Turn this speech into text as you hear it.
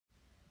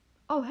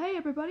Oh, hey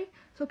everybody!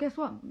 So guess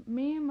what?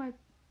 Me and my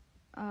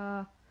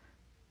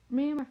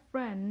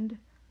friend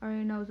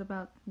already knows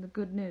about the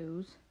good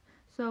news.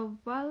 So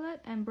Violet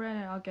and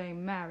Brandon are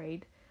getting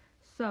married.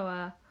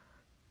 So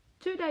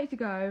 2 days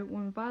ago,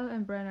 when Violet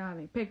and Brandon are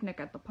having a picnic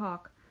at the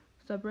park,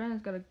 so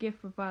Brandon's got a gift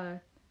for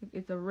Violet.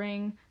 It's a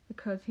ring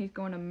because he's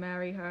going to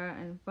marry her,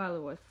 and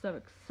Violet was so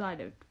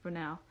excited for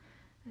now.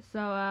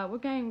 So we're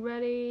getting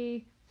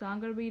ready. So I'm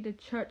gonna be the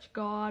church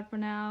guard for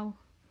now.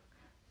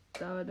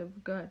 So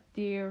they've got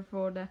deer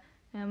for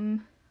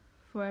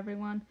for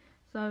everyone.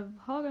 So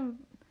Hog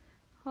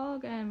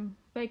and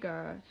Baker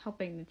are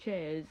helping the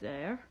chairs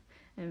there,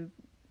 and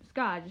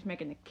Sky just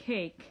making the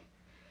cake,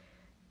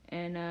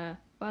 and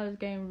Violet's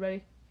getting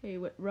ready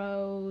with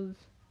Rose,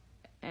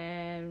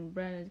 and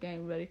Brandon's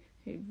getting ready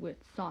with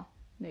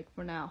Sonic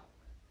for now.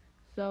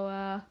 So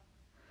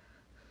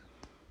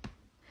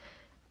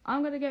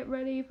I'm gonna get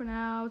ready for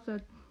now. So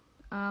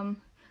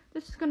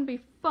this is gonna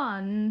be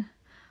fun.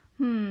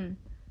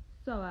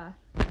 So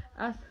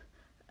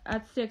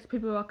at 6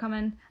 people are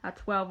coming, at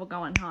 12 we're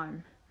going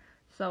home.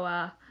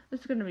 So this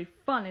is gonna be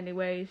fun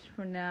anyways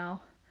for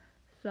now.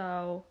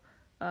 So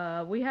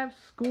we have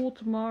school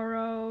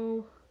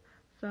tomorrow.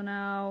 So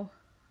now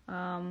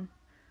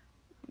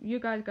you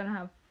guys gonna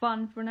have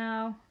fun for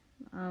now.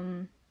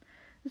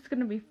 This is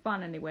gonna be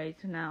fun anyways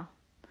for now.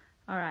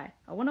 Alright,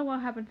 I wonder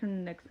what happens in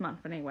the next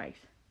month anyways.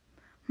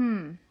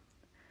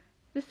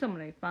 There's so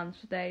many fun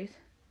days.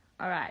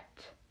 Alright.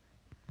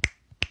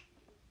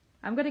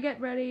 I'm gonna get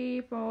ready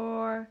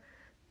for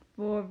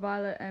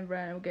Violet and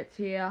Brandon gets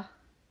here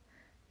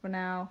for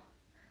now.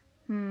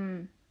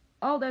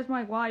 Oh, there's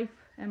my wife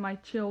and my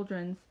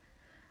children's.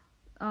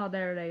 Oh,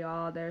 there they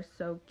are. They're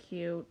so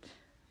cute.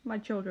 My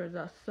children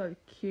are so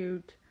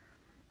cute.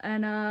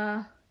 And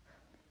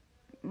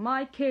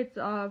my kids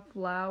are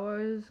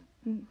flowers.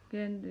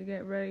 Getting to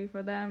get ready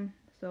for them.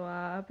 So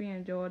I hope you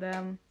enjoy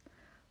them.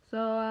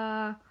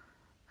 So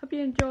hope you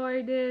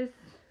enjoy this.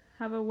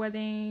 Have a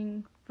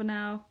wedding for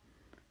now.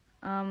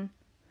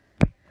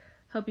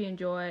 Hope you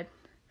enjoyed.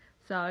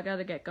 So I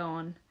gotta get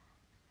going.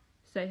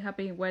 Say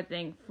happy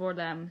wedding for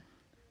them.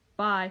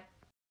 Bye.